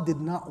Allah did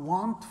not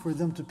want for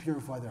them to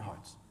purify their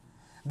hearts.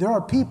 There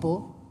are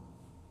people,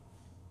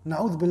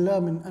 نعوذ بالله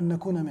من أن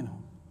نكون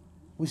منهم.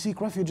 We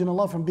seek refuge in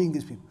Allah from being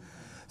these people.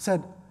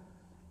 Said,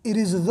 it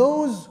is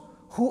those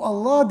who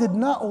Allah did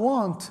not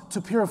want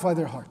to purify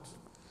their hearts.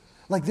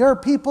 Like there are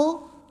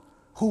people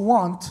who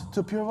want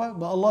to purify,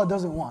 but Allah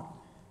doesn't want.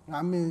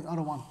 I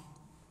don't want.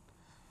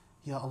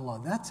 Ya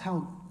Allah, that's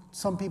how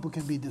some people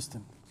can be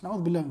distant.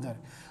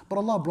 But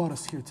Allah brought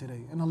us here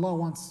today, and Allah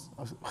wants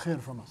khair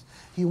from us.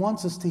 He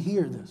wants us to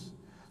hear this,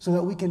 so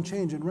that we can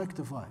change and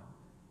rectify.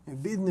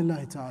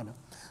 Bi-idhnillahi ta'ala.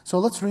 So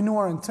let's renew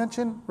our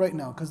intention right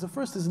now, because the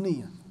first is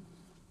niyyah.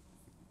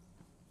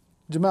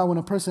 Jama'ah, when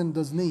a person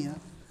does niyyah,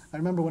 I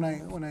remember when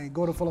I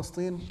go to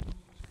Palestine,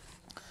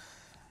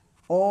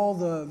 all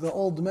the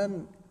old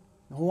men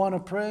who want to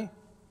pray,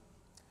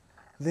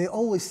 they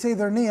always say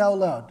their niyyah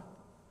out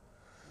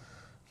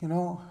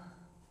loud.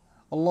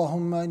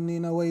 اللهم إني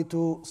نويت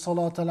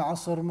صلاة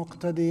العصر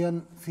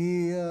مقتديا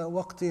في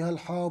وقتها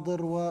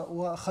الحاضر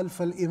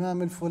وخلف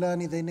الإمام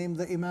الفلاني. They name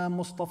the Imam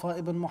Mustafa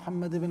ibn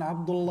Muhammad ibn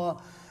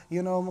Abdullah.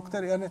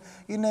 مقتدي. And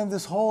you name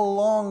this whole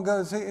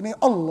long, say,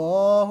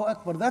 Allahu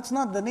Akbar. That's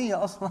not the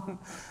niyyah aslan.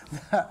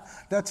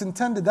 That's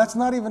intended. That's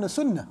not even a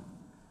sunnah.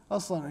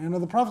 Aslan.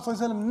 The Prophet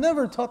ﷺ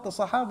never taught the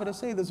Sahaba to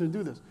say this or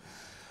do this.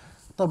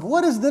 But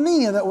what is the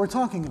niyyah that we're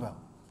talking about?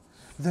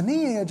 The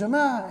niyyah, ya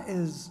jama'ah,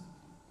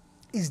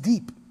 is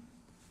deep.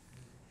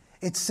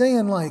 It's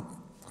saying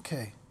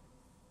okay,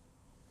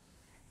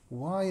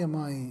 why am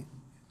I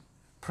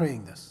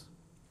praying this?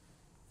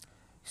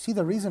 See,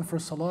 the reason for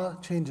salah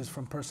changes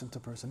from person to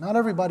person. Not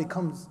everybody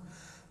comes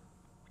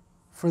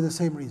for the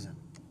same reason.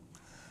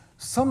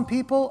 Some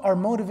people are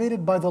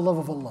motivated by the love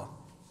of Allah.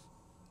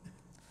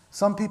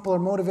 Some people are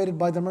motivated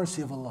by the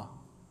mercy of Allah.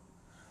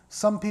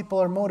 Some people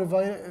are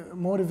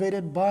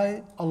motivated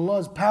by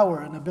Allah's power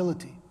and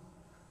ability.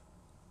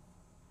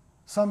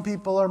 Some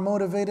people are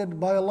motivated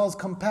by Allah's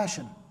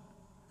compassion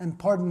and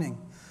pardoning.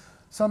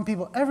 Some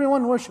people,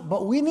 everyone worship,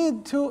 but we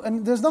need to,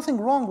 and there's nothing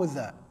wrong with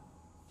that,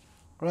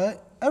 right?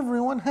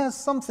 Everyone has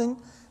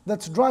something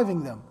that's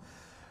driving them.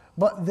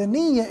 But the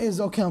niyyah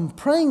is, okay, I'm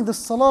praying the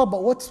salah,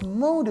 but what's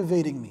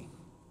motivating me?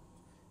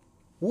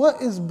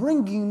 What is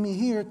bringing me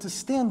here to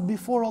stand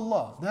before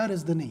Allah? That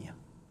is the niyyah.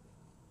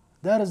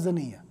 That is the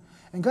niyyah.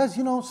 And guys,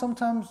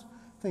 sometimes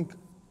think,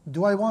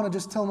 do I want to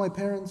just tell my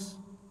parents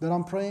that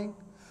I'm praying?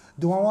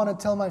 Do I want to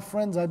tell my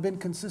friends I've been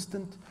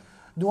consistent?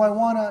 Do I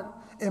want to,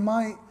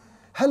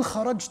 هل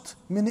خرجت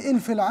من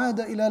إلف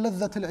العادة إلى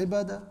لذة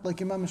العبادة?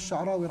 Like Imam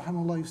al-Sha'rawi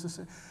rahimahullah used to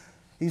say.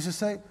 He used to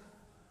say,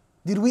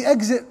 did we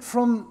exit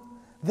from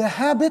the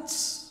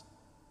habits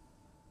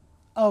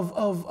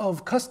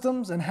of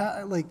customs and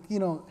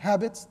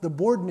habits, the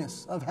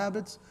boredness of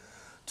habits,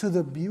 to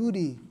the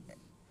beauty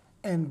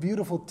and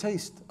beautiful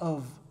taste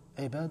of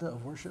ibadah,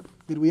 of worship?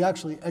 Did we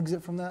actually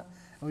exit from that?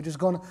 And we're just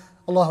going,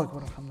 Allahu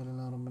Akbar,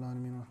 alhamdulillah, rabbil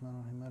alameen, rahman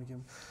rahim, malik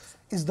yawm.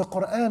 Is the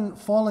Quran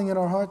falling in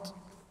our heart?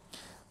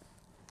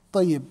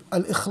 طيب,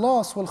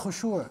 al-ikhlas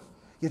wal-khushu'.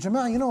 Ya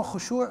jama'ah,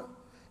 khushu'?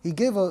 He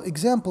gave an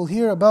example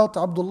here about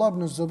Abdullah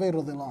ibn Zubayr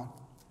radiallahu anhu.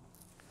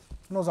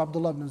 Who knows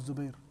Abdullah ibn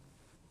Zubayr?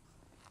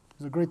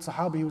 He's a great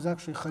Sahabi. He was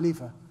actually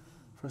Khalifa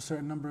for a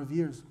certain number of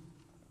years.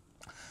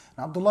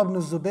 And Abdullah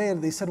ibn Zubayr,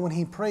 they said when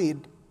he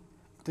prayed,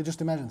 to just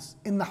imagine this,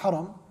 in the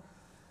haram,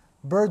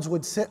 birds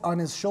would sit on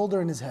his shoulder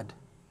and his head.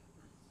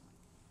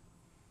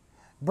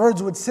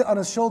 Birds would sit on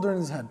his shoulder and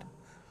his head.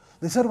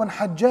 They said when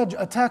Hajjaj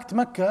attacked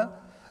Mecca,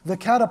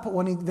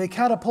 when they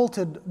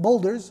catapulted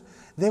boulders,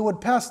 they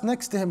would pass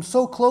next to him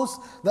so close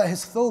that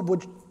his thobe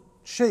would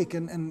shake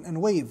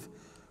and wave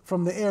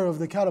from the air of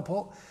the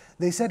catapult.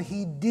 They said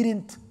he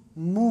didn't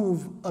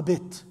move a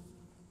bit.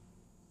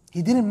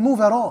 He didn't move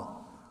at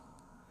all.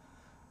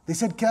 They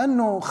said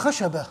كأنه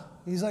خشبة.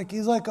 He's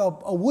like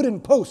a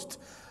wooden post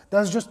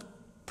that's just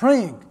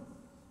praying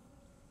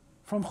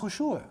from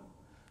khushu'.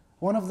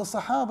 One of the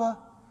Sahaba,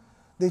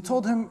 they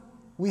told him,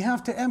 we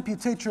have to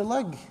amputate your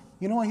leg.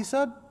 You know what he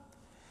said?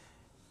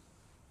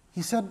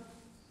 He said,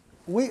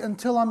 wait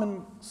until I'm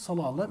in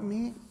salah. Let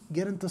me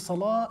get into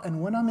salah,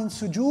 and when I'm in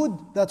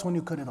sujood, that's when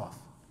you cut it off.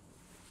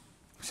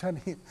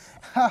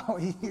 How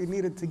he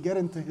needed to get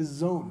into his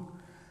zone.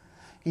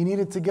 He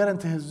needed to get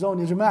into his zone.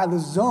 Ya Jama'ah, the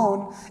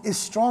zone is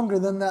stronger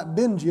than that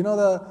binge. You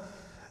know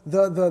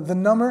the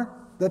number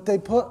that they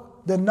put,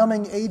 the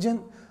numbing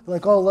agent,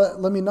 like, oh,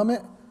 let me numb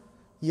it.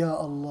 Ya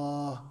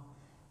Allah.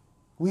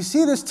 We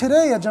see this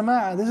today, ya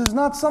Jama'ah. This is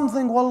not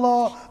something,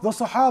 wallah, the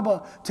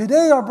Sahaba.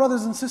 Today, our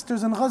brothers and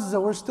sisters in Gaza,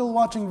 we're still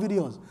watching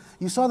videos.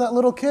 You saw that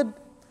little kid?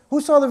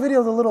 Who saw the video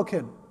of the little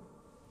kid?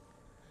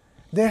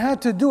 They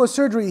had to do a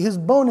surgery. His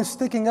bone is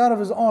sticking out of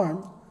his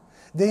arm.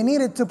 They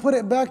needed to put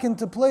it back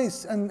into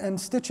place and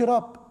stitch it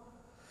up.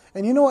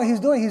 And you know what he's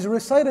doing? He's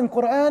reciting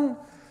Quran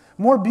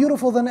more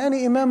beautiful than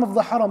any Imam of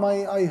the Haram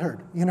I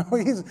heard. You know,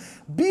 he's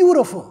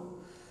beautiful,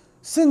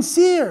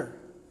 sincere.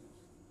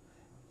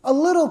 A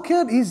little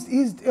kid,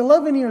 he's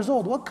 11 years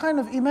old. What kind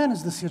of Iman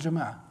is this, ya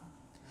Jama'ah?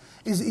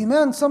 Is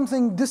Iman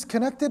something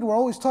disconnected? We're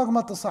always talking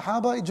about the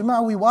Sahaba. Ya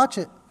Jama'ah, we watch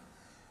it.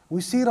 We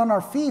see it on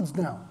our feeds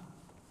now.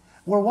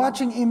 We're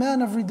watching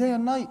Iman every day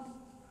and night.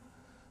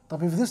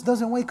 But if this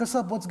doesn't wake us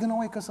up, what's going to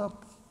wake us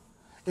up?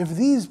 If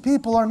these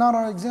people are not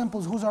our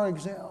examples, who's our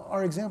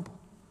example?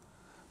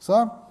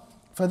 So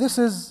this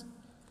is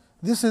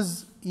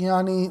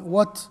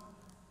what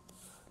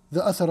the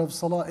athar of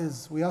salah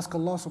is. We ask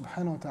Allah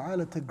subhanahu wa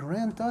ta'ala to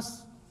grant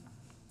us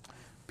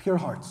pure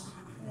hearts.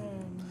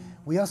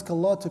 We ask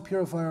Allah to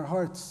purify our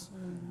hearts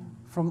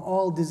from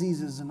all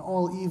diseases and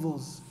all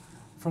evils,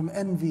 from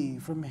envy,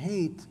 from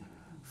hate,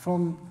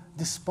 from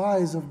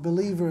despise of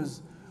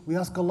believers. We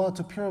ask Allah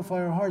to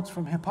purify our hearts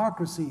from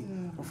hypocrisy,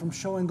 or from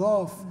showing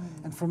off,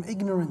 and from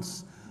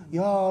ignorance.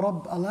 Ya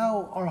Rabb,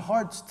 allow our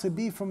hearts to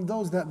be from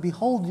those that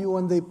behold you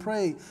when they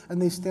pray and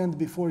they stand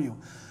before you.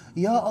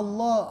 Ya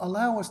Allah,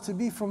 allow us to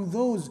be from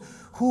those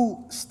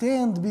who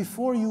stand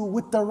before you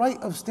with the right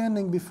of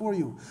standing before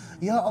you.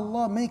 Ya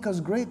Allah, make us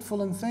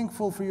grateful and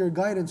thankful for your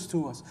guidance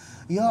to us.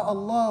 Ya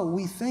Allah,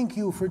 we thank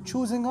you for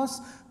choosing us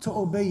to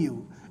obey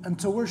you and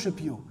to worship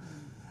you.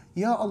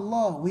 Ya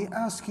Allah, we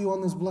ask you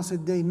on this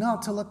blessed day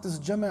not to let this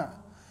jama'ah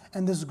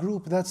and this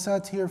group that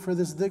sat here for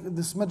this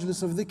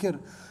majlis of dhikr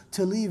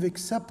to leave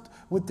except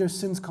with their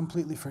sins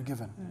completely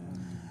forgiven,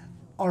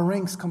 our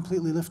ranks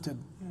completely lifted,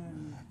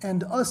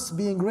 and us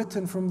being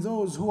written from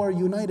those who are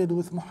united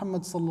with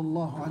Muhammad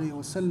sallallahu alayhi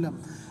wa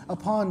sallam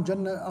upon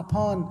Jannah,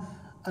 upon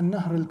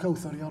An-Nahr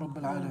al-Kawthar, Ya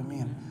Rabbil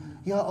Alameen.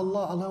 Ya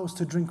Allah, allow us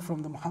to drink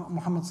from the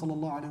Muhammad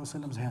sallallahu alayhi wa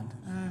sallam's hand.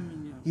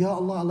 Ya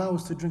Allah, allow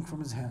us to drink from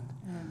his hand.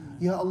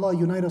 Ya Allah,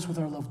 unite us with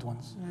our loved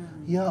ones.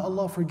 Ya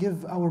Allah,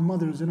 forgive our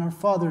mothers and our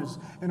fathers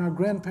and our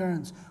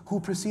grandparents who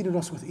preceded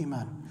us with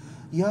Iman.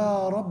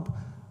 Ya Rabb,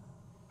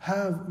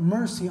 have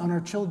mercy on our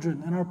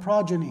children and our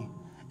progeny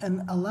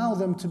and allow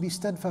them to be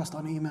steadfast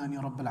on Iman, Ya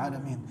Rabbil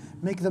Alameen.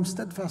 Make them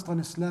steadfast on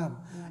Islam.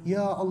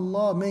 Ya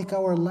Allah, make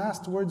our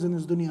last words in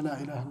this dunya, La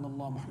ilaha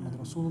illallah Muhammad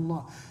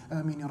Rasulullah.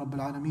 Ameen, Ya Rabbil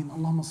Alameen.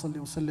 Allahumma salli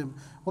wa sallim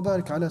wa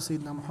barik ala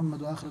Sayyidina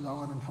Muhammad wa akhir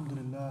da'wana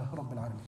alhamdulillah Rabbil Alameen.